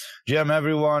GM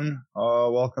everyone,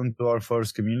 welcome to our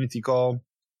first community call.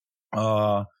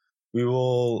 We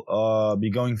will be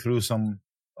going through some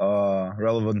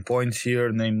relevant points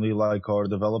here, namely like our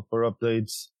developer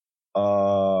updates,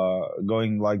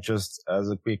 going like just as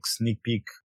a quick sneak peek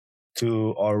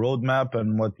to our roadmap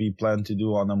and what we plan to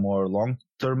do on a more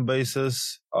long-term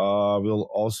basis. We'll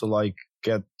also like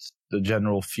get the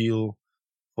general feel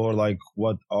for like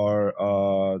what our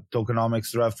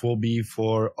tokenomics draft will be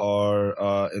for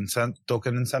our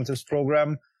token incentives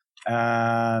program.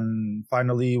 And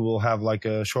finally, we'll have like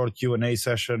a short Q&A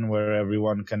session where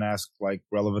everyone can ask like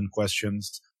relevant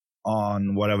questions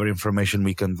on whatever information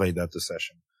we conveyed at the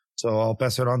session. So I'll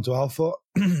pass it on to Alpha.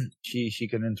 She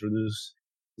can introduce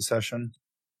the session.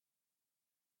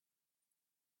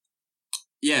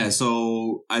 Yeah,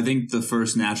 so I think the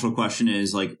first natural question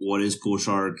is like, what is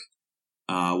Poolshark?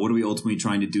 What are we ultimately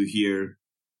trying to do here?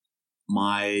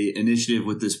 My initiative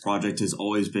with this project has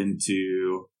always been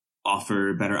to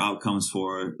offer better outcomes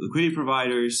for liquidity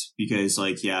providers because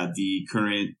the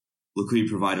current liquidity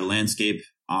provider landscape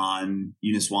on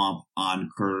Uniswap, on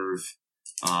Curve,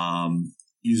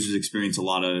 users experience a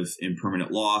lot of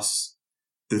impermanent loss.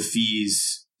 The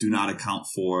fees do not account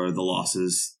for the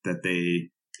losses that they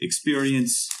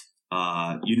experience.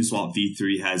 Uniswap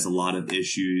v3 has a lot of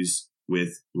issues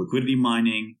with liquidity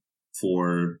mining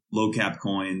for low cap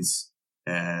coins.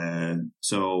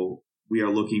 So we are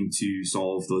looking to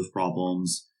solve those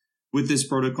problems with this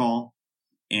protocol.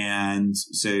 And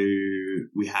so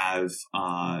we have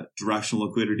directional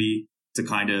liquidity to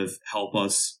kind of help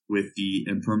us with the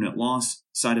impermanent loss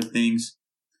side of things.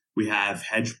 We have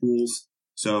hedge pools.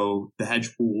 So the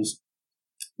hedge pools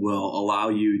will allow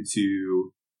you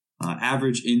to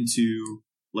average into,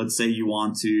 let's say you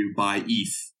want to buy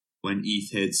ETH when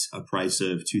ETH hits a price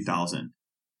of 2,000.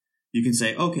 You can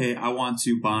say, okay, I want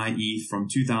to buy ETH from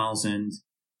 2,000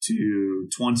 to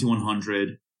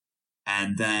 2,100.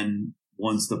 And then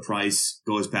once the price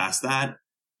goes past that,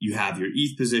 you have your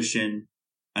ETH position.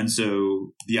 And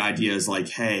so the idea is like,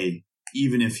 hey,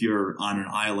 even if you're on an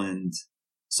island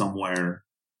somewhere,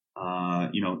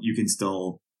 you can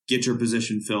still get your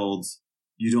position filled.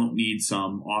 You don't need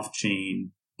some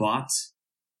off-chain bot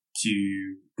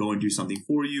to go and do something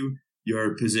for you.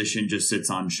 Your position just sits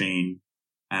on chain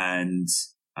and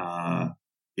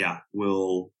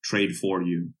will trade for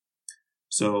you.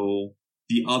 So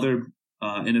the other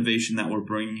innovation that we're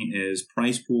bringing is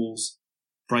price pools.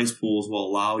 Price pools will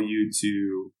allow you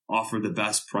to offer the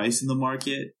best price in the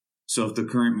market. So if the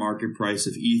current market price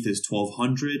of ETH is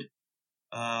 $1,200,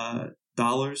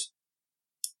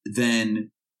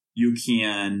 then you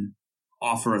can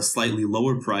offer a slightly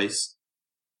lower price,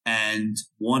 and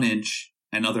 1inch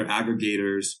and other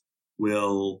aggregators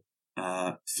will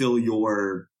fill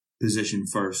your position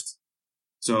first.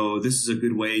 So this is a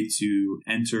good way to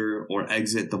enter or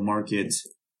exit the market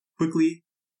quickly.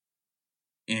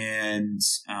 And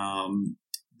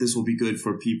this will be good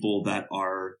for people that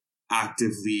are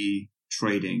actively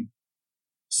trading.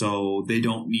 So they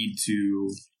don't need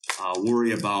to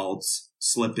worry about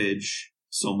slippage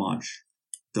so much.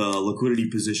 The liquidity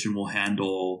position will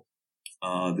handle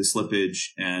the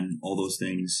slippage and all those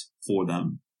things for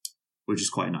them, which is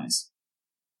quite nice.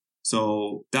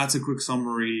 So that's a quick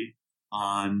summary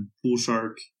on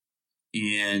Poolshark.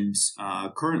 And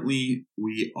currently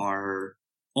we are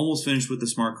almost finished with the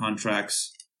smart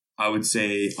contracts. I would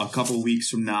say a couple weeks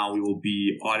from now, we will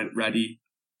be audit ready.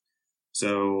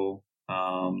 So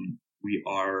we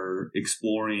are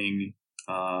exploring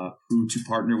who to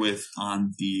partner with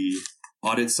on the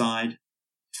audit side.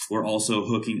 We're also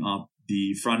hooking up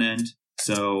the front end.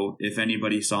 So if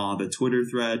anybody saw the Twitter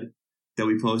thread that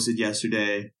we posted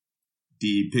yesterday,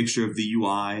 the picture of the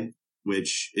UI,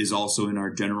 which is also in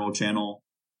our general channel,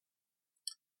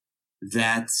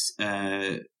 that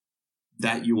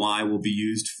UI will be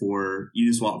used for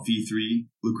Uniswap v3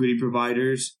 liquidity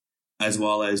providers, as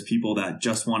well as people that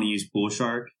just want to use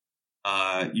Poolshark.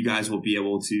 You guys will be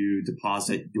able to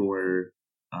deposit your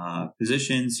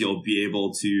positions. You'll be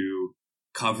able to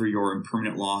cover your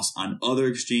impermanent loss on other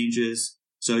exchanges.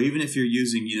 So even if you're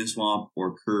using Uniswap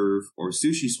or Curve or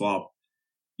SushiSwap,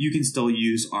 you can still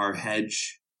use our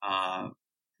hedge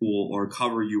pool or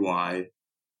cover UI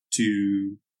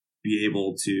to be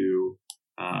able to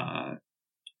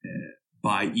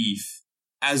buy ETH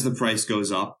as the price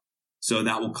goes up. So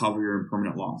that will cover your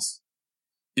impermanent loss.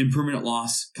 Impermanent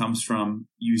loss comes from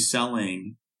you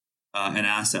selling an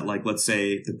asset, like let's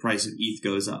say the price of ETH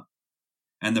goes up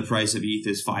and the price of ETH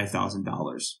is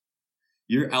 $5,000.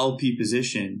 Your LP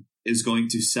position is going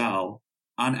to sell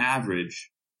on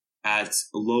average at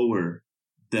lower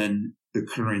than the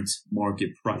current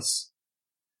market price.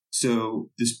 So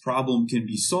this problem can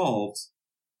be solved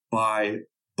by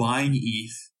buying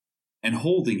ETH and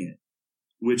holding it,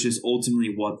 which is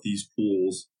ultimately what these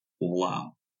pools will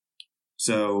allow.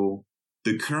 So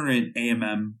the current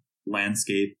AMM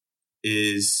landscape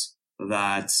is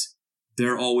that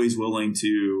they're always willing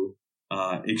to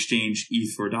exchange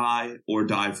ETH for DAI or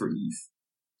DAI for ETH.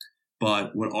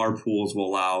 But what our pools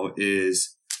will allow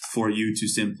is for you to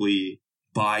simply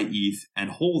buy ETH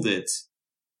and hold it.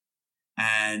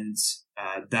 And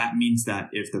that means that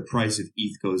if the price of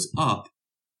ETH goes up,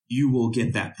 you will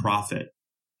get that profit.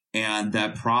 And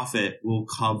that profit will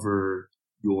cover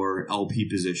your LP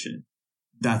position.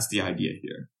 That's the idea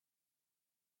here.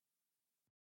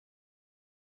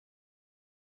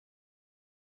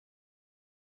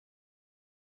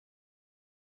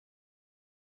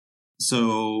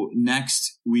 So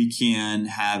next we can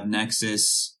have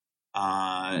Nexus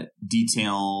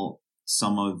detail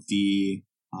some of the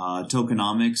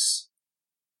tokenomics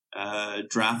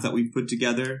draft that we've put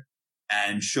together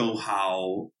and show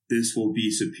how this will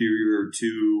be superior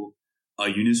to a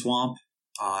Uniswap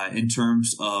in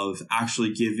terms of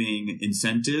actually giving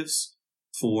incentives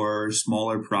for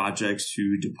smaller projects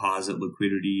to deposit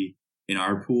liquidity in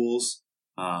our pools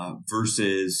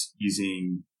versus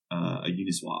using a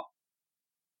Uniswap.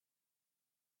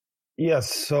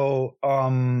 Yes. So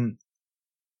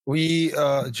we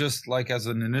just like as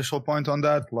an initial point on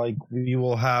that, like we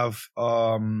will have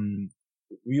like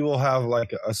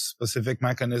a specific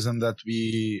mechanism that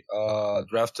we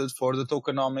drafted for the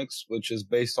tokenomics, which is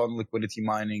based on liquidity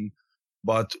mining,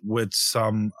 but with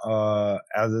some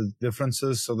added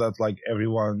differences so that like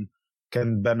everyone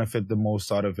can benefit the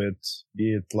most out of it,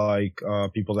 be it like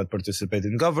people that participate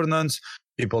in governance,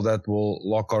 people that will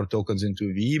lock our tokens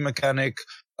into VE mechanic,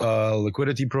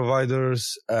 liquidity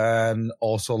providers, and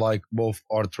also like both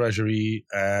our treasury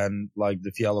and like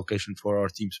the fee allocation for our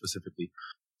team specifically.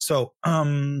 So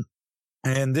in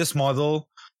this model,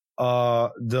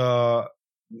 the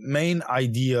main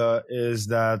idea is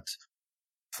that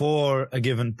for a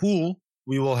given pool,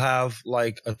 we will have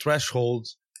like a threshold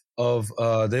of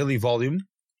daily volume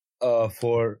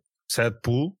for said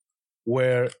pool,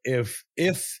 where if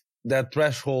that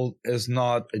threshold is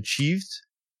not achieved,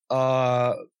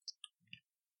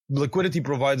 liquidity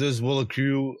providers will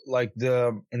accrue like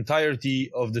the entirety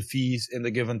of the fees in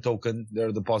the given token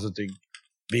they're depositing,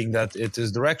 being that it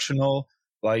is directional,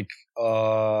 like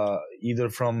either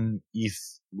from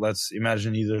ETH, let's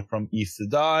imagine either from ETH to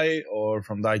DAI or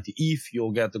from DAI to ETH,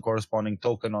 you'll get the corresponding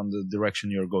token on the direction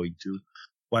you're going to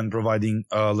when providing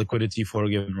liquidity for a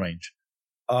given range.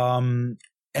 And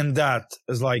that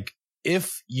is like,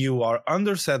 if you are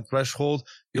under said threshold,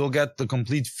 you'll get the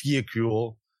complete fee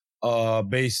accrual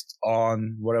based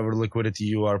on whatever liquidity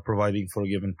you are providing for a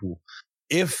given pool.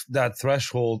 If that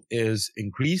threshold is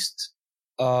increased,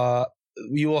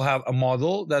 we will have a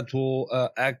model that will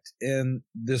act in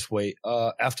this way.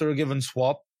 After a given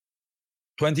swap,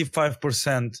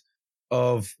 25%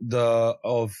 of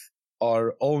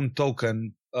our own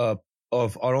token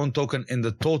in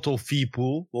the total fee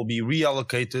pool will be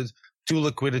reallocated to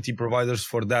liquidity providers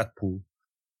for that pool.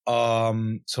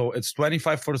 So it's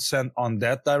 25% on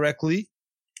that directly.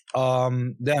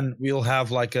 Then we'll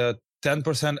have like a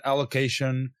 10%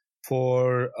 allocation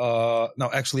for, a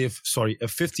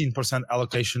 15%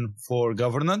 allocation for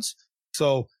governance.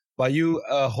 So by you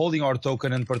holding our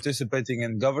token and participating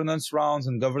in governance rounds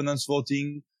and governance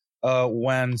voting,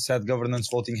 when said governance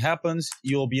voting happens,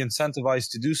 you'll be incentivized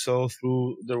to do so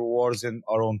through the rewards in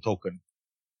our own token.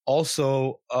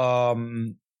 Also,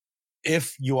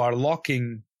 if you are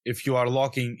locking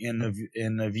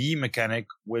in a VE mechanic,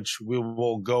 which we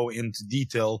will go into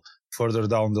detail further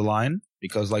down the line,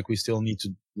 because like we still need to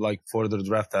like further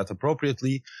draft that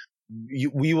appropriately,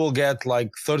 we will get like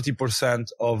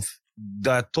 30% of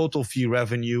that total fee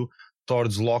revenue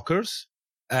towards lockers.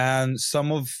 And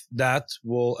some of that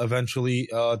will eventually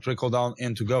trickle down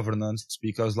into governance,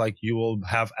 because like you will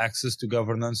have access to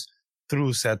governance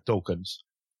through said tokens.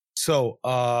 So,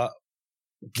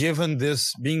 given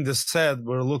this being the said,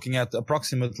 we're looking at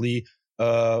approximately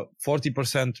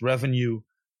 40% revenue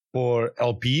for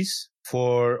LPs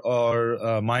for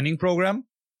our mining program,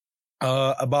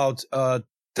 about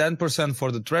 10%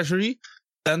 for the treasury,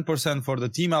 10% for the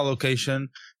team allocation,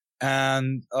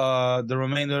 and the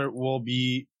remainder will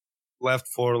be left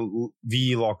for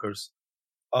VE lockers.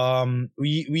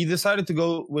 We decided to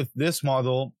go with this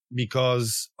model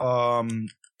because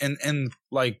in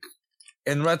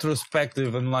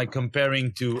retrospective and like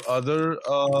comparing to other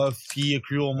fee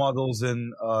accrual models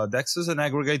in DEXs and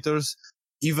aggregators,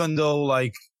 even though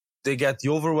like they get the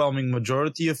overwhelming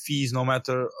majority of fees no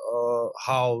matter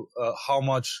how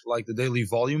much like the daily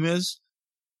volume is,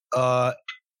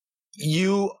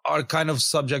 you are kind of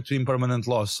subject to impermanent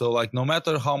loss. So like no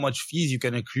matter how much fees you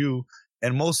can accrue,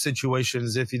 in most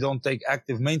situations, if you don't take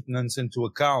active maintenance into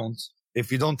account,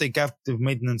 pretty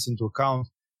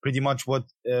much what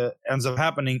ends up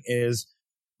happening is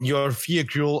your fee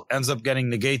accrual ends up getting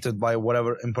negated by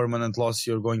whatever impermanent loss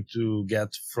you're going to get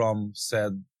from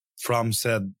said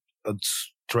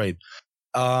trade,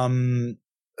 from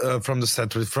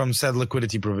said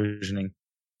liquidity provisioning.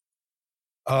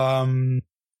 The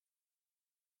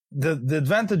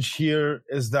advantage here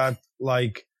is that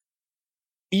like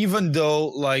even though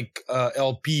like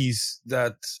LPs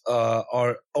that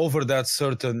are over that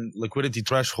certain liquidity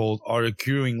threshold are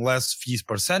accruing less fees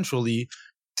percentually,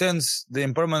 since the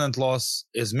impermanent loss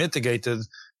is mitigated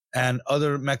and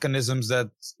other mechanisms that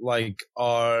like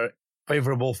are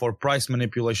favorable for price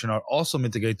manipulation are also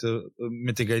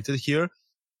mitigated here,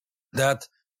 that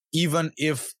even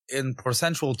if in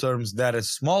percentual terms that is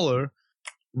smaller,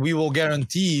 we will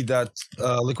guarantee that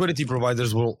liquidity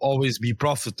providers will always be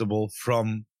profitable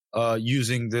from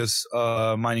using this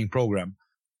mining program.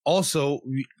 Also,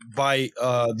 by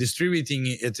distributing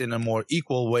it in a more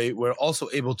equal way, we're also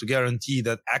able to guarantee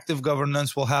that active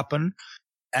governance will happen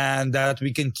and that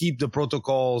we can keep the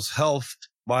protocol's health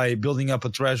by building up a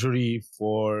treasury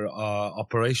for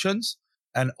operations,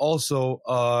 and also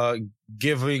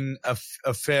giving a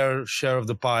fair share of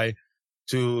the pie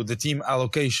to the team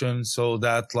allocation, so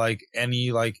that like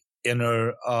any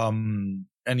inner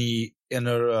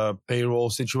payroll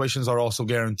situations are also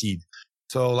guaranteed.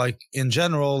 So like in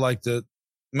general, like the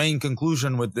main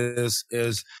conclusion with this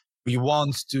is we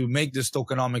want to make this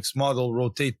tokenomics model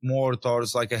rotate more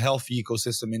towards like a healthy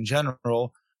ecosystem in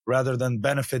general, rather than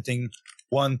benefiting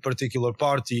one particular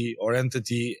party or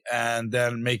entity and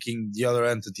then making the other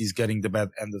entities getting the bad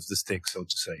end of the stick, so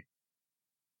to say.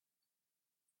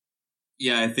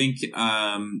 Yeah, I think,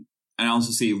 and I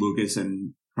also see Lucas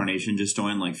and Carnation just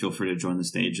joined. Like, feel free to join the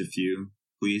stage if you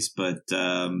please. But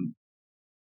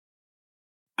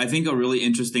I think a really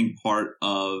interesting part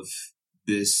of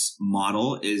this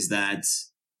model is that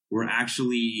we're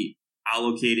actually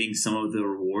allocating some of the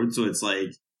rewards. So it's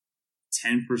like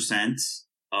 10%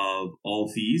 of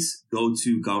all fees go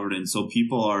to governance. So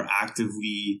people are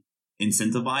actively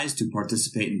incentivized to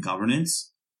participate in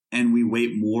governance, and we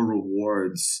weight more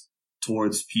rewards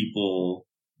towards people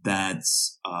that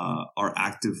are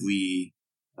actively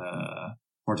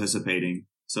participating.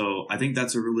 So I think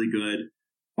that's a really good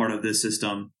part of this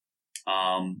system.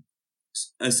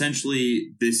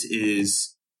 Essentially, this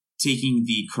is taking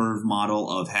the curve model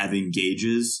of having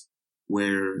gauges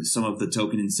where some of the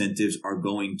token incentives are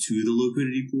going to the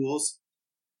liquidity pools.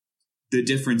 The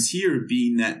difference here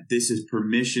being that this is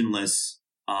permissionless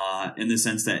in the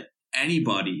sense that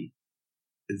anybody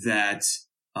that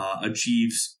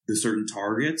achieves the certain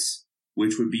targets,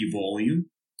 which would be volume,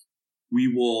 we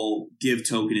will give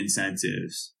token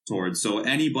incentives towards. So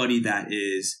anybody that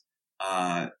is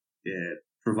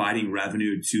providing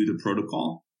revenue to the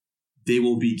protocol, they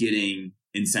will be getting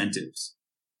incentives,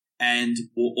 and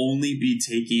will only be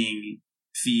taking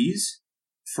fees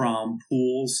from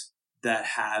pools that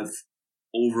have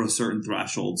over a certain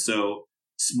threshold. So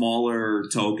smaller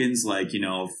tokens, like,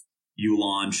 if you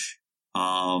launch,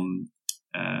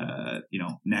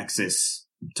 Nexus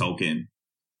token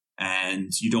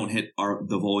and you don't hit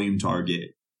the volume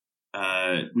target,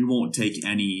 we won't take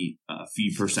any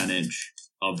fee percentage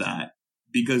of that,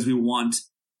 because we want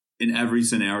in every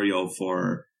scenario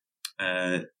for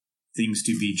things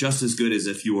to be just as good as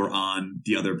if you were on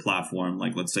the other platform,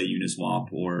 like let's say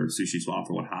Uniswap or SushiSwap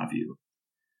or what have you.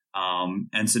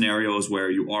 And scenarios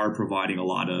where you are providing a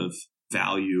lot of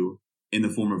value in the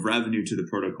form of revenue to the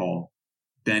protocol,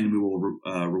 then we will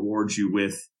reward you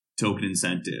with token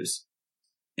incentives.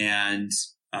 And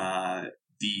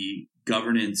the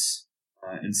governance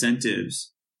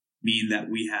incentives mean that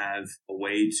we have a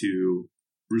way to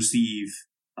receive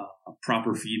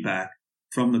proper feedback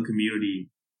from the community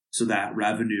so that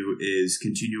revenue is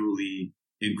continually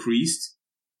increased.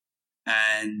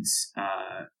 And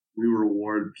we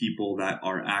reward people that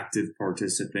are active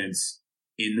participants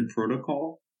in the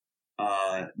protocol,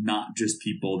 not just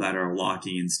people that are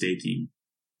locking and staking.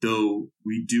 Though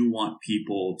we do want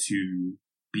people to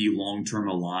be long-term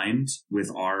aligned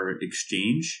with our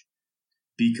exchange,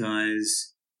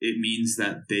 because it means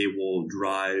that they will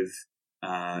drive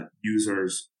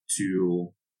users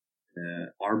to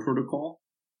our protocol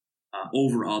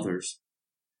over others.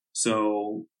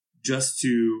 So just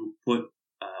to put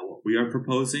what we are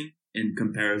proposing in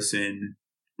comparison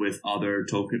with other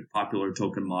popular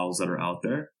token models that are out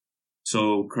there.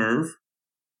 So Curve,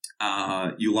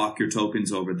 You lock your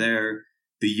tokens over there.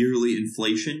 The yearly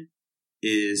inflation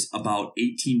is about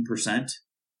 18%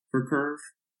 for Curve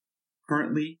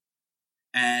currently,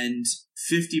 and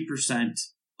 50%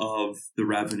 of the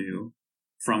revenue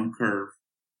from Curve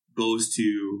goes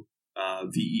to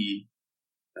VE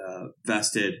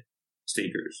vested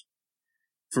stakers.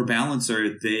 For Balancer,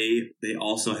 they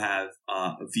also have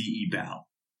a VE BAL,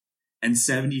 and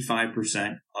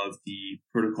 75% of the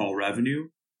protocol revenue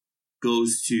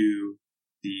goes to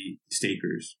the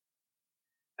stakers.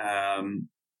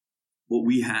 What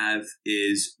we have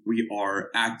is we are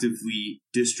actively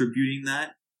distributing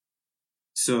that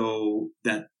so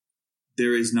that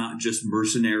there is not just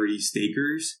mercenary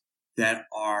stakers that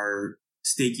are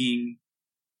staking,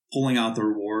 pulling out the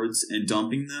rewards and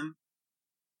dumping them.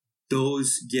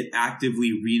 Those get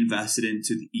actively reinvested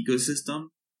into the ecosystem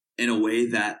in a way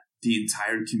that the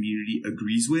entire community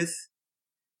agrees with.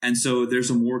 And so there's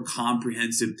a more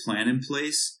comprehensive plan in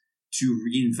place to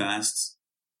reinvest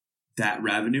that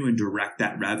revenue and direct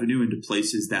that revenue into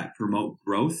places that promote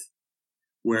growth.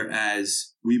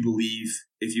 Whereas we believe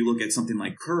if you look at something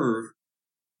like Curve,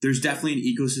 there's definitely an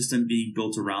ecosystem being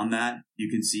built around that. You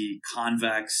can see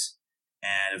Convex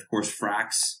and of course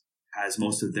Frax has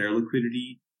most of their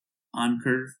liquidity on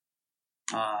Curve.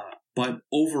 But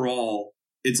overall,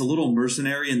 it's a little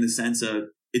mercenary in the sense of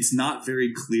it's not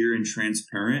very clear and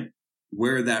transparent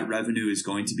where that revenue is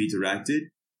going to be directed.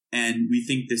 And we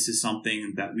think this is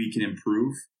something that we can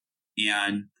improve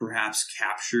and perhaps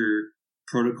capture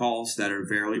protocols that are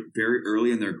very, very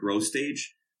early in their growth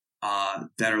stage,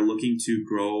 that are looking to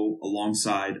grow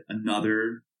alongside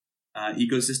another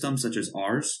ecosystem such as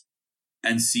ours,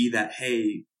 and see that,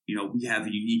 hey, we have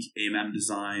a unique AMM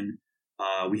design.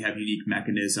 We have unique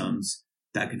mechanisms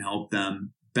that can help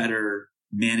them better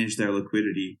manage their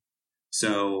liquidity.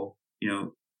 So,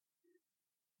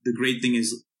 the great thing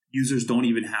is users don't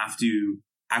even have to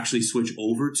actually switch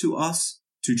over to us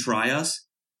to try us.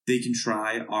 They can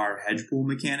try our hedge pool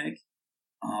mechanic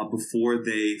before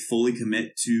they fully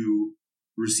commit to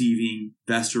receiving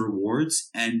vested rewards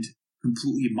and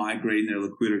completely migrating their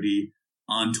liquidity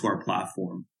onto our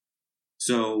platform.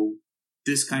 So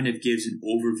this kind of gives an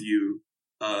overview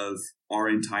of our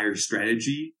entire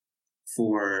strategy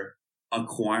for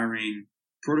acquiring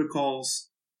protocols.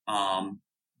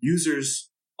 Users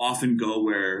often go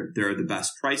where there are the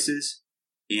best prices,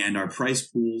 and our price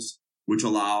pools, which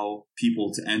allow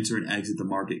people to enter and exit the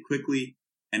market quickly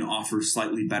and offer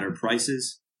slightly better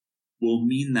prices, will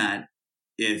mean that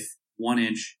if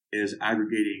 1inch is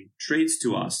aggregating trades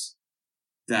to us,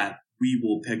 that we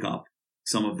will pick up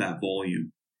some of that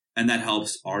volume. And that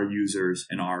helps our users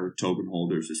and our token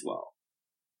holders as well.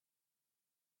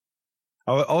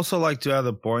 I would also like to add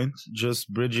a point,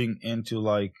 just bridging into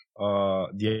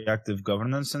the active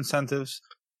governance incentives,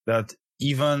 that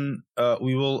even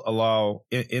we will allow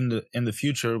in the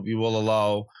future, we will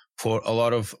allow for a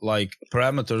lot of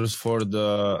parameters for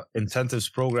the incentives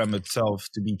program itself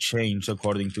to be changed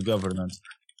according to governance.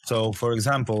 So, for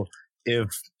example, if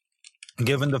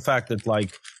given the fact that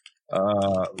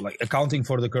accounting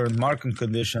for the current market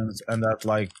conditions, and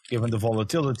that given the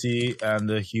volatility and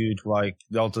the huge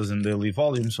deltas in daily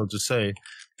volume, so to say,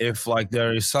 if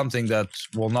there is something that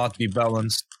will not be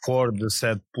balanced for the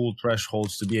set pool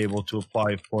thresholds to be able to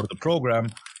apply for the program,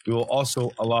 we will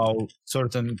also allow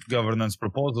certain governance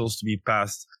proposals to be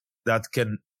passed that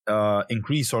can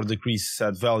increase or decrease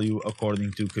set value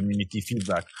according to community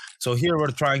feedback. So here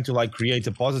we're trying to create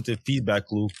a positive feedback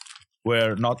loop,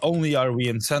 where not only are we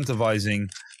incentivizing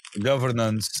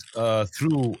governance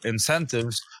through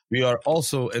incentives, we are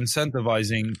also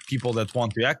incentivizing people that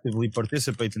want to actively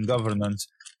participate in governance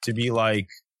to be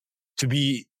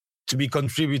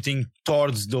contributing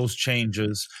towards those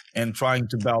changes and trying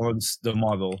to balance the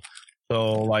model.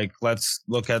 So let's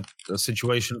look at a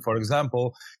situation, for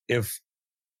example, if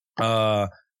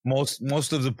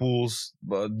most of the pools,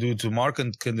 due to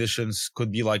market conditions,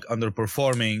 could be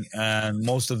underperforming, and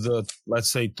most of the,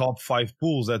 let's say, top 5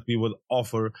 pools that we would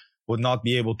offer would not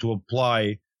be able to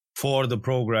apply for the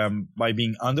program by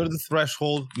being under the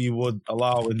threshold. We would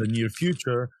allow in the near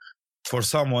future for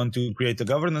someone to create a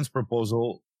governance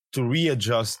proposal to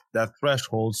readjust that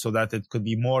threshold so that it could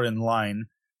be more in line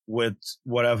with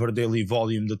whatever daily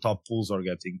volume the top pools are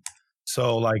getting.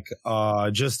 So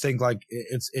just think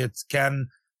it can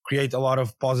create a lot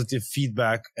of positive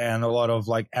feedback and a lot of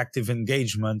active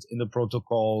engagement in the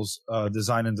protocol's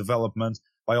design and development,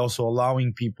 by also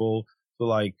allowing people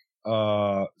to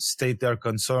state their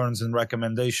concerns and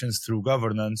recommendations through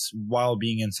governance while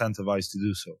being incentivized to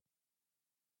do so.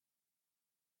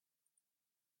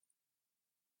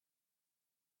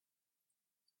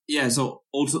 Yeah, so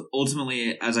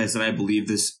ultimately, as I said, I believe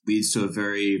this leads to a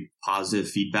very positive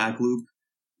feedback loop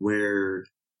where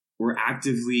we're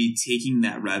actively taking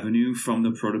that revenue from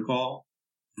the protocol,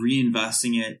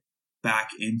 reinvesting it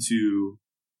back into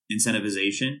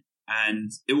incentivization,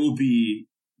 and it will be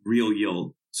real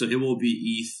yield. So it will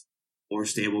be ETH or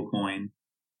stablecoin,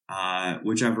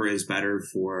 whichever is better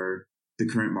for the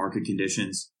current market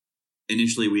conditions.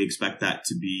 Initially, we expect that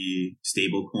to be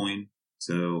stablecoin.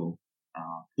 So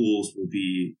pools will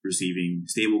be receiving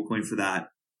stablecoin for that.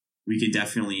 We can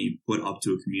definitely put up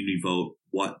to a community vote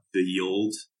what the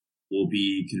yield will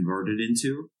be converted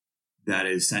into that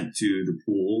is sent to the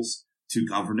pools, to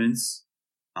governance,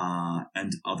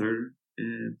 and other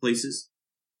places.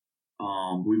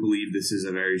 We believe this is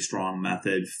a very strong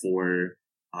method for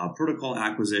protocol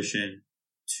acquisition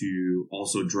to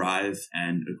also drive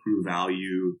and accrue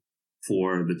value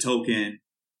for the token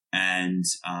and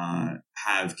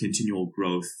have continual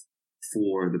growth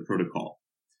for the protocol.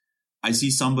 I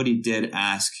see somebody did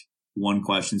ask one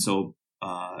question. So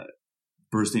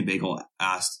Birthday Bagel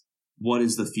asked, what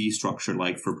is the fee structure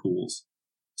like for pools?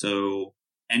 So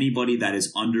anybody that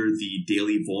is under the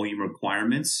daily volume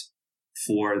requirements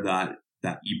for that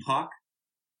epoch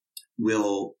we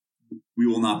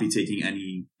will not be taking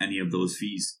any of those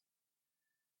fees.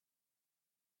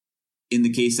 In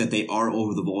the case that they are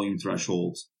over the volume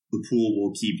thresholds, the pool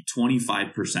will keep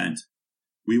 25%.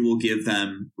 We will give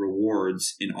them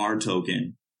rewards in our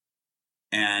token,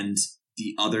 and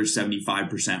the other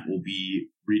 75% will be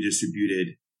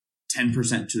redistributed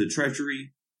 10% to the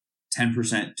treasury,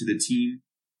 10% to the team,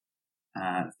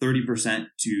 30%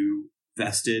 to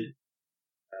vested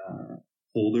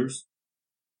holders,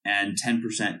 and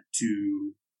 10%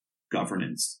 to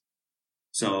governance,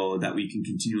 so that we can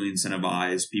continually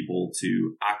incentivize people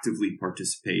to actively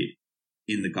participate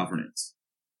in the governance.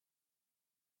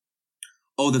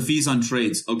 Oh, the fees on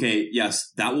trades. Okay,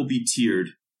 yes, that will be tiered,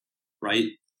 right?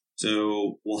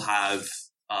 So we'll have,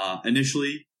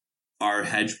 initially, our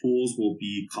hedge pools will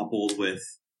be coupled with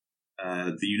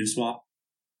the Uniswap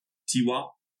TWAP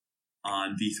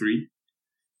on V3.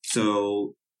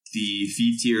 So the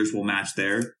fee tiers will match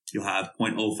there. You'll have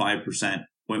 0.05%,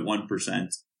 0.1%,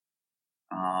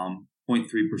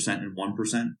 0.3%, and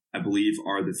 1%, I believe,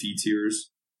 are the fee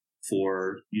tiers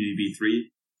for Uni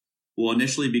V3. We'll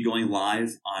initially be going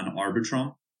live on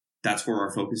Arbitrum. That's where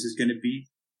our focus is going to be,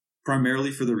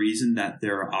 primarily for the reason that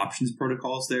there are options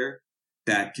protocols there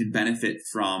that can benefit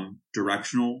from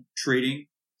directional trading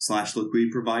 / liquidity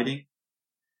providing.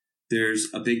 There's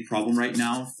a big problem right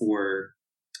now for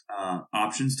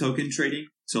options token trading.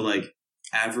 So like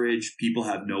average people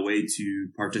have no way to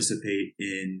participate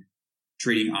in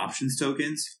trading options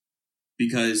tokens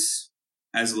because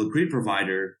as a liquidity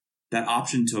provider, that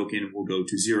option token will go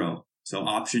to zero. So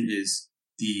option is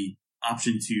the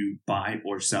option to buy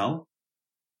or sell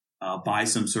by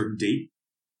some certain date.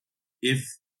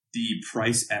 If the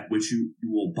price at which you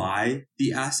will buy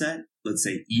the asset, let's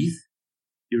say ETH,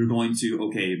 you're going to,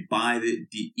 buy the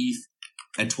ETH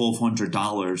at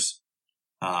 $1,200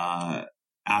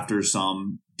 after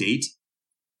some date.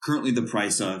 Currently, the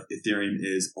price of Ethereum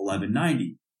is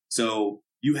 $11.90. So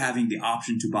you having the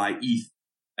option to buy ETH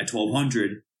at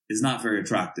 $1,200 is not very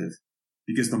attractive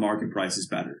because the market price is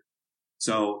better.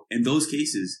 So in those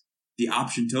cases, the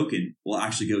option token will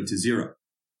actually go to zero.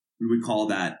 We would call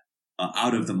that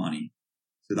out of the money.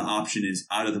 So the option is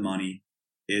out of the money.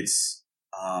 It's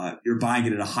you're buying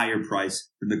it at a higher price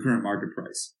than the current market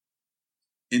price.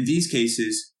 In these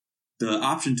cases, the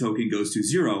option token goes to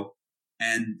zero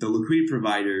and the liquidity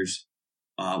providers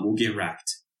will get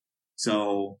wrecked.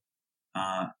 So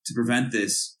to prevent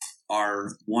this,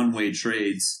 our one-way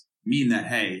trades mean that,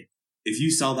 hey, if you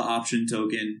sell the option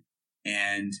token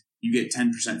and you get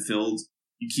 10% filled,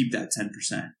 you keep that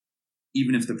 10%,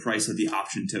 even if the price of the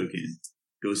option token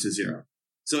goes to zero.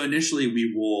 So initially,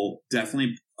 we will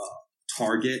definitely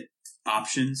target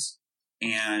options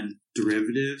and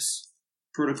derivatives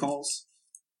protocols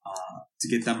to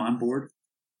get them on board.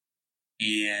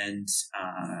 And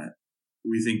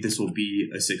we think this will be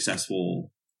a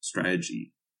successful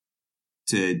strategy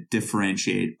to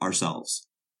differentiate ourselves.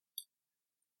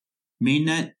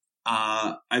 Mainnet,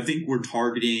 I think we're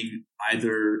targeting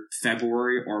either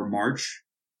February or March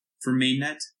for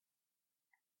mainnet.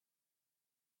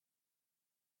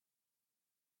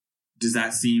 Does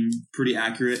that seem pretty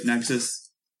accurate,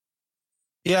 Nexus?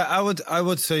 Yeah, I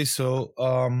would say so.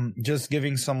 Just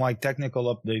giving some like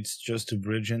technical updates just to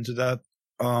bridge into that.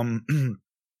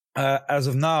 As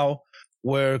of now,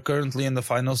 we're currently in the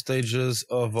final stages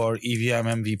of our EVM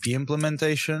MVP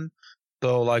implementation.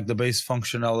 So like the base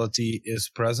functionality is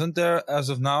present there as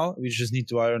of now. We just need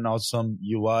to iron out some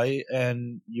UI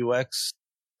and UX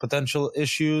potential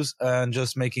issues and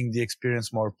just making the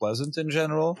experience more pleasant in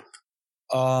general.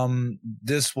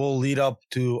 This will lead up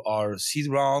to our seed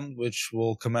round, which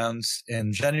will commence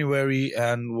in January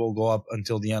and will go up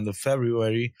until the end of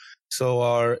February. So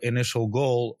our initial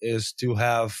goal is to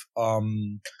have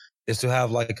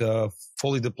like a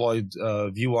fully deployed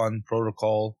V1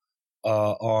 protocol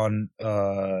on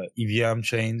EVM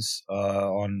chains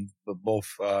on both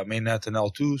mainnet and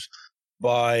L2s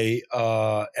by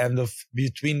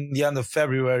between the end of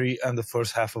February and the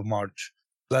first half of March.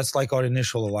 That's like our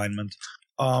initial alignment.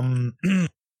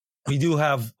 We do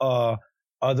have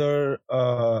other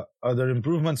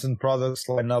improvements and products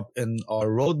lined up in our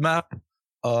roadmap,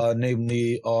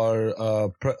 namely our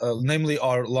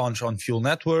launch on Fuel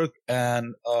Network,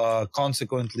 and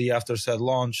consequently after said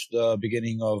launch, the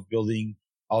beginning of building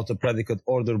out a predicate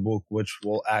order book, which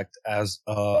will act as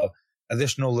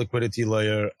additional liquidity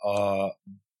layer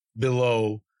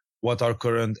below what our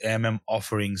current AMM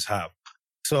offerings have.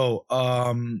 So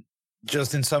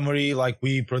just in summary, like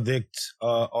we predict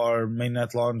our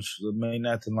mainnet launch, the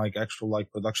mainnet and like actual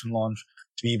like production launch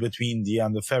to be between the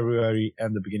end of February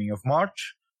and the beginning of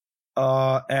March.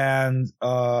 And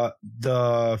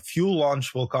the Fuel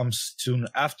launch will come soon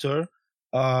after.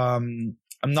 I'm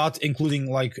not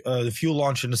including like the Fuel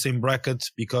launch in the same bracket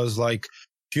because like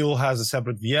Fuel has a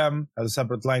separate VM, has a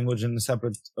separate language and a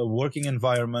separate working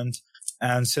environment.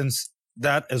 And since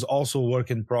that is also work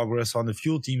in progress on the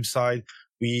Fuel team side,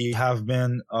 we have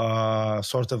been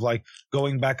sort of like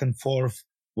going back and forth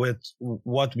with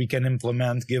what we can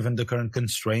implement given the current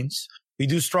constraints. We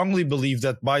do strongly believe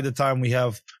that by the time we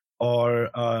have our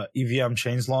EVM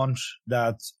chains launch,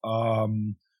 that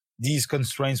these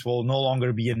constraints will no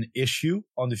longer be an issue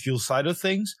on the Fuel side of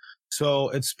things. So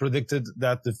it's predicted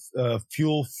that the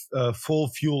full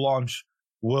Fuel launch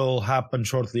will happen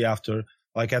shortly after,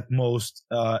 like at most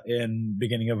in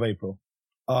beginning of April.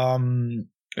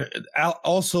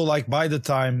 Also, like by the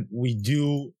time we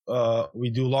do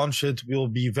launch it, we'll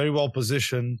be very well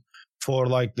positioned for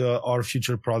like our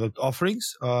future product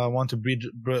offerings. I want to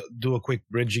do a quick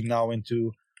bridging now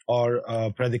into our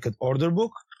predicate order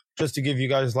book, just to give you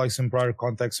guys like some prior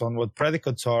context on what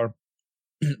predicates are.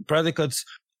 Predicates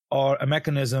are a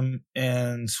mechanism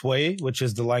in Sway, which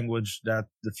is the language that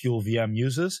the Fuel VM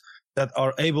uses, that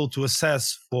are able to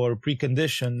assess for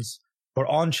preconditions, for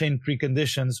on-chain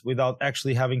preconditions without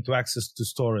actually having to access to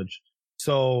storage.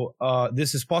 So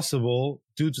this is possible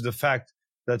due to the fact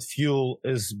that Fuel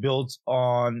is built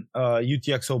on a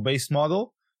UTXO-based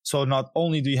model. So not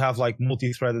only do you have like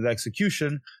multi-threaded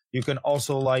execution, you can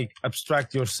also like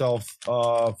abstract yourself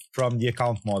from the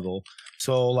account model.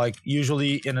 So like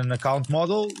usually in an account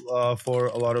model for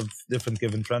a lot of different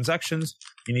given transactions,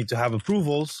 you need to have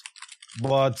approvals,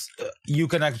 but you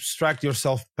can abstract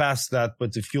yourself past that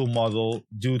with the Fuel model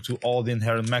due to all the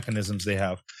inherent mechanisms they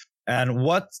have. And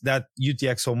what that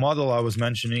UTXO model I was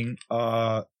mentioning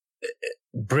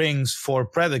brings for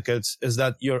predicates is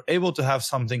that you're able to have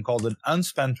something called an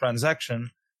unspent transaction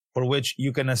for which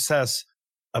you can assess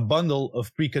a bundle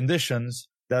of preconditions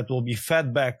that will be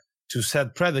fed back to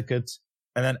said predicate.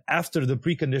 And then after the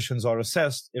preconditions are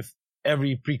assessed, if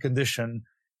every precondition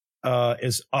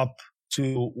is up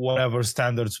to whatever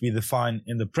standards we define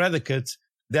in the predicate,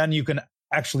 then you can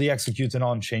actually execute an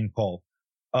on-chain call.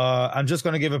 I'm just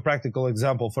going to give a practical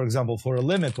example. For example, for a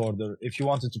limit order, if you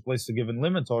wanted to place a given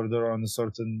limit order on a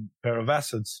certain pair of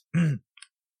assets,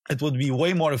 it would be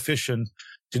way more efficient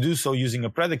to do so using a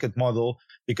predicate model,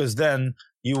 because then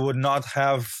you would not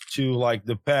have to like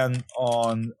depend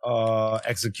on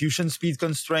execution speed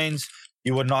constraints.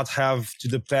 You would not have to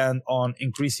depend on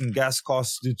increasing gas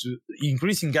costs due to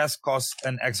increasing gas costs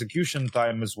and execution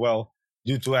time as well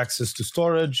due to access to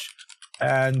storage,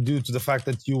 and due to the fact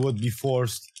that you would be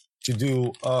forced to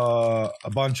do a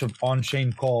bunch of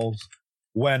on-chain calls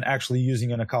when actually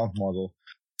using an account model.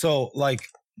 So like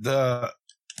the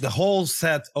whole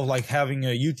set of like having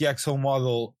a UTXO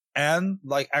model and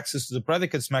like access to the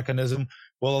predicates mechanism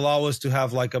will allow us to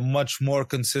have like a much more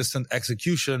consistent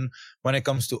execution when it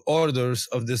comes to orders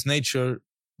of this nature,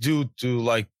 due to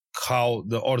like how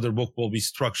the order book will be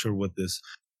structured with this.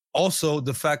 Also,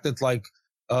 the fact that like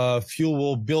Fuel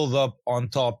will build up on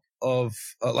top of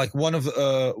like one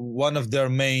of their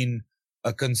main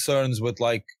concerns with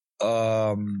like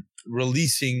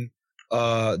releasing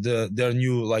their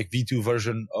new like V2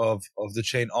 version of the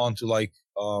chain onto like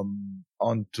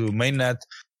onto mainnet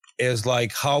is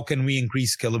like, how can we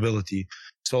increase scalability?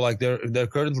 So like they're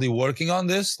currently working on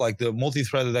this. Like the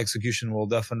multi-threaded execution will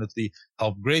definitely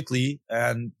help greatly.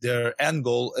 And their end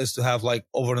goal is to have like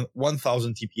over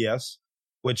 1000 TPS,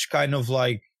 which kind of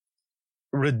like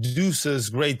reduces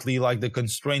greatly like the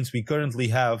constraints we currently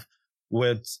have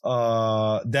with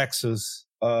DEXs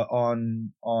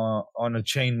on a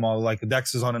chain model, like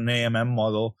DEXs on an AMM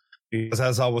model. Because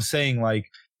as I was saying, like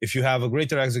if you have a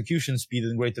greater execution speed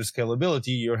and greater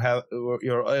scalability,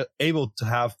 you're able to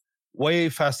have way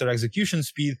faster execution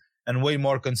speed and way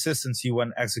more consistency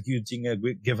when executing a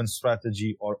given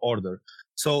strategy or order.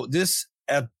 So this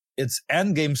at its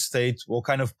end game state will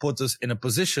kind of put us in a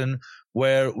position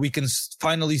where we can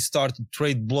finally start to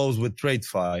trade blows with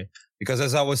TradeFi. Because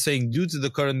as I was saying, due to the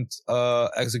current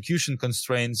execution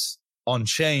constraints on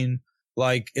chain,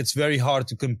 like it's very hard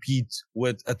to compete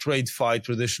with a TradeFi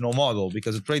traditional model,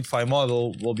 because a TradeFi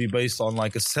model will be based on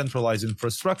like a centralized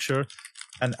infrastructure.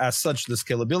 And as such, the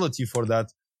scalability for that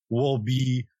will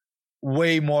be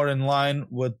way more in line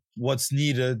with what's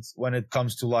needed when it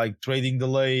comes to like trading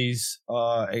delays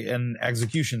and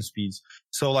execution speeds.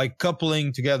 So like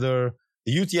coupling together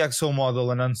the UTXO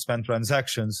model and unspent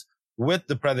transactions with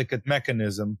the predicate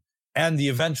mechanism and the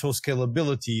eventual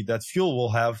scalability that Fuel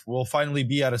will have, will finally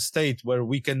be at a state where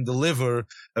we can deliver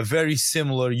a very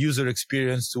similar user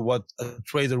experience to what a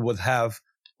trader would have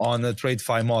on a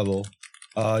TradeFi model,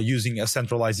 using a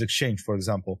centralized exchange, for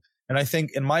example. And I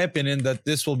think, in my opinion, that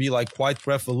this will be like quite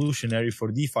revolutionary for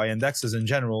DeFi and DEXs in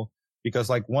general, because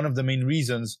like one of the main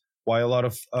reasons why a lot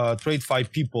of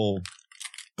TradeFi people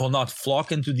will not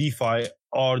flock into DeFi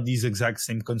are these exact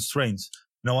same constraints.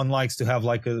 No one likes to have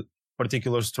like a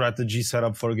particular strategy set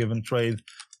up for a given trade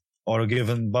or a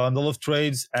given bundle of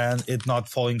trades and it not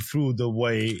falling through the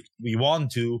way we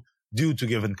want to due to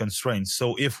given constraints.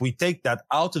 So if we take that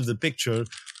out of the picture,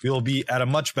 we'll be at a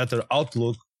much better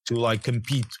outlook to like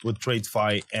compete with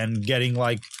TradeFi and getting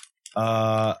like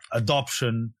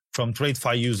adoption from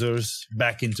TradeFi users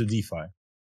back into DeFi.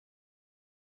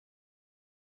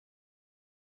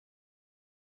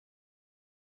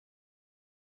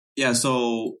 Yeah,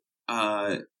 so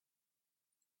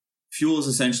Fuel is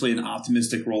essentially an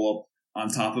optimistic rollup on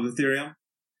top of Ethereum.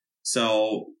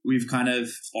 So we've kind of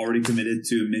already committed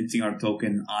to minting our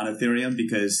token on Ethereum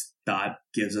because that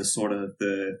gives us sort of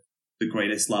the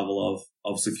greatest level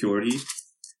of security.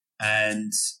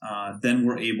 And then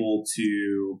we're able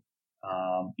to,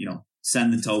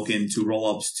 send the token to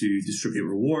rollups to distribute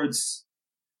rewards.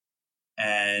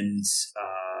 And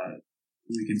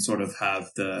we can sort of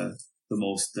have the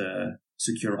most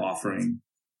secure offering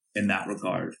in that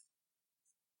regard.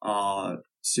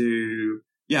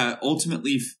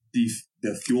 Ultimately,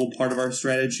 the Fuel part of our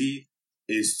strategy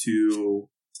is to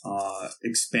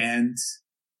expand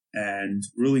and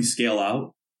really scale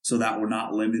out so that we're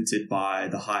not limited by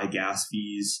the high gas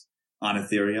fees on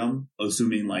Ethereum,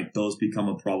 assuming like those become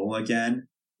a problem again,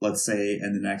 let's say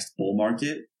in the next bull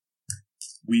market.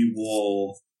 We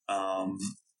will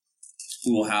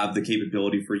have the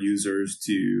capability for users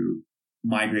to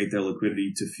migrate their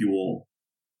liquidity to Fuel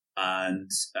and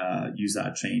use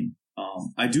that chain.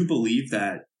 I do believe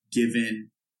that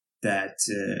given that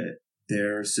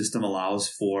their system allows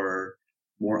for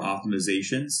more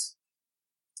optimizations,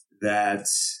 that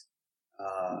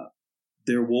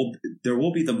there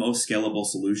will be the most scalable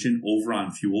solution over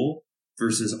on Fuel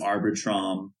versus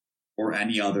Arbitrum or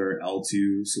any other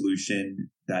L2 solution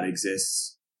that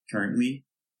exists currently.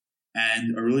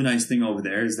 And a really nice thing over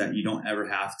there is that you don't ever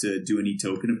have to do any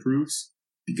token approves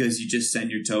because you just send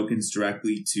your tokens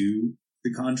directly to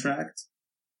the contract.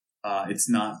 It's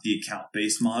not the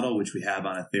account-based model, which we have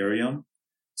on Ethereum.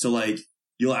 So like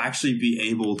you'll actually be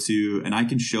able to, and I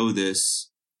can show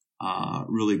this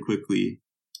really quickly.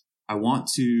 I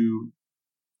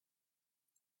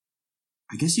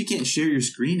guess you can't share your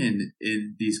screen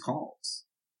in these calls.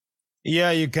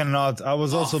 Yeah, you cannot. I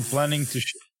was also planning to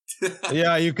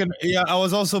yeah, you can. Yeah, I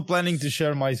was also planning to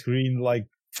share my screen, like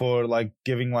for like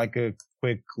giving like a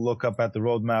quick look up at the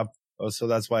roadmap. So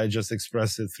that's why I just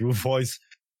expressed it through voice.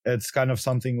 It's kind of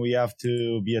something we have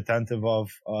to be attentive of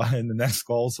in the next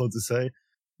call, so to say.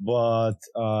 But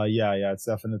yeah, it's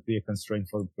definitely a constraint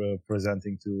for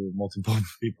presenting to multiple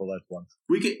people at once.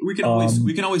 We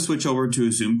can always switch over to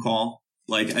a Zoom call.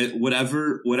 Like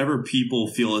whatever people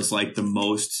feel is like the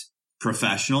most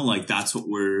professional. Like that's what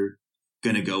we're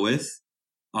gonna go with.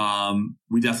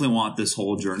 We definitely want this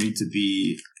whole journey to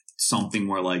be something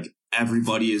where like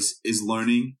everybody is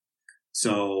learning.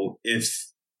 So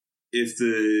if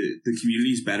the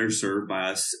community is better served by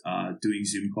us doing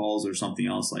Zoom calls or something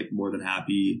else, like more than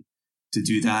happy to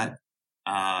do that.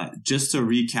 just to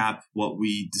recap what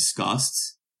we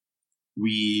discussed,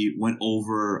 we went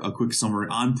over a quick summary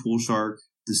on Poolshark,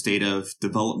 the state of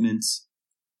development,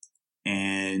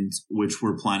 and which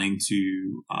we're planning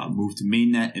to move to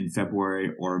mainnet in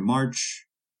February or March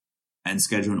and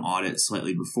schedule an audit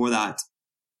slightly before that.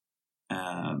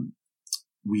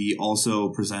 We also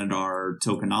presented our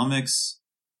tokenomics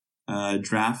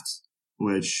draft,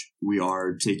 which we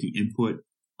are taking input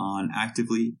on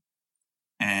actively.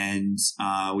 And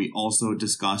we also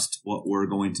discussed what we're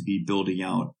going to be building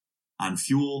out on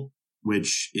Fuel,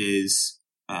 which is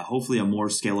hopefully a more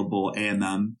scalable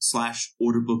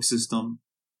AMM/order book system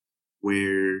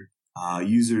where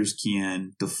users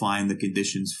can define the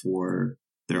conditions for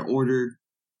their order.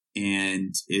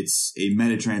 And it's a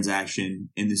meta transaction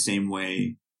in the same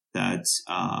way that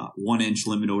 1-inch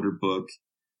limit order book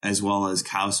as well as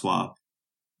CowSwap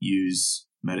use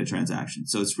meta transactions.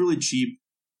 So it's really cheap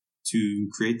to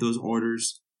create those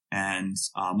orders and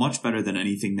much better than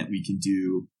anything that we can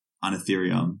do on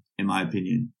Ethereum, in my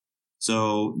opinion.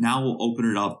 So now we'll open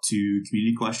it up to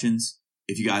community questions.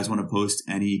 If you guys want to post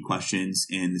any questions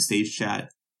in the stage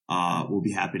chat, we'll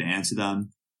be happy to answer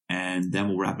them, and then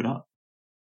we'll wrap it up.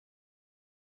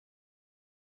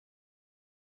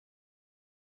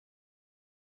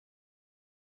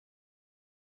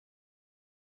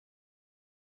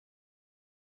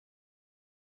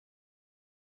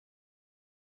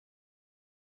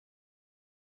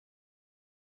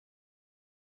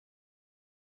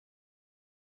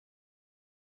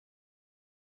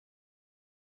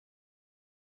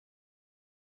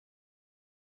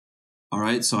 All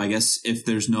right, so I guess if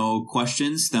there's no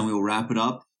questions, then we will wrap it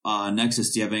up.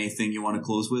 Nexus, do you have anything you want to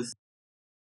close with?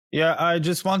 Yeah, I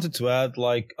just wanted to add,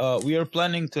 we are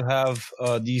planning to have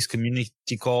these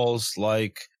community calls,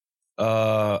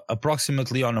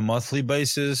 approximately on a monthly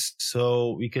basis,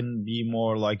 so we can be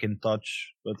more in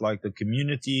touch with the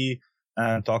community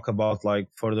and talk about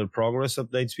further progress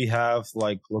updates we have,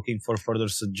 looking for further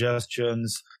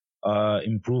suggestions,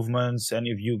 improvements,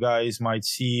 any of you guys might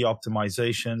see,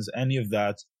 optimizations, any of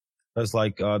that. Because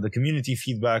the community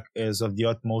feedback is of the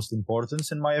utmost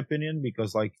importance, in my opinion,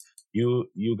 because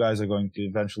you guys are going to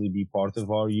eventually be part of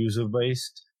our user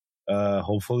base,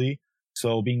 hopefully.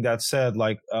 So being that said,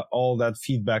 all that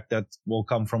feedback that will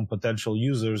come from potential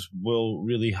users will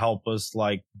really help us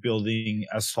building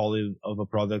as solid of a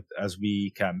product as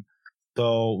we can.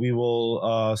 So we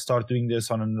will start doing this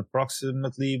on an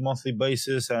approximately monthly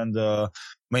basis, and the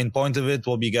main point of it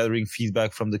will be gathering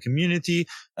feedback from the community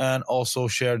and also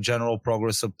share general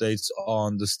progress updates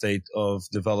on the state of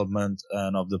development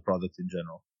and of the product in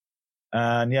general.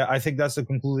 And yeah, I think that's the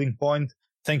concluding point.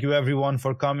 Thank you everyone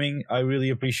for coming. I really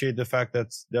appreciate the fact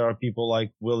that there are people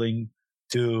willing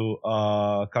to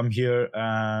come here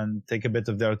and take a bit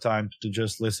of their time to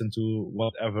just listen to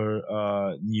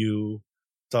whatever new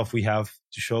stuff we have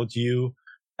to show to you.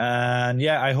 And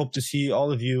yeah, I hope to see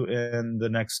all of you in the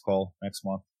next call next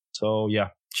month. So yeah,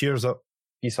 cheers up.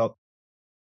 Peace out.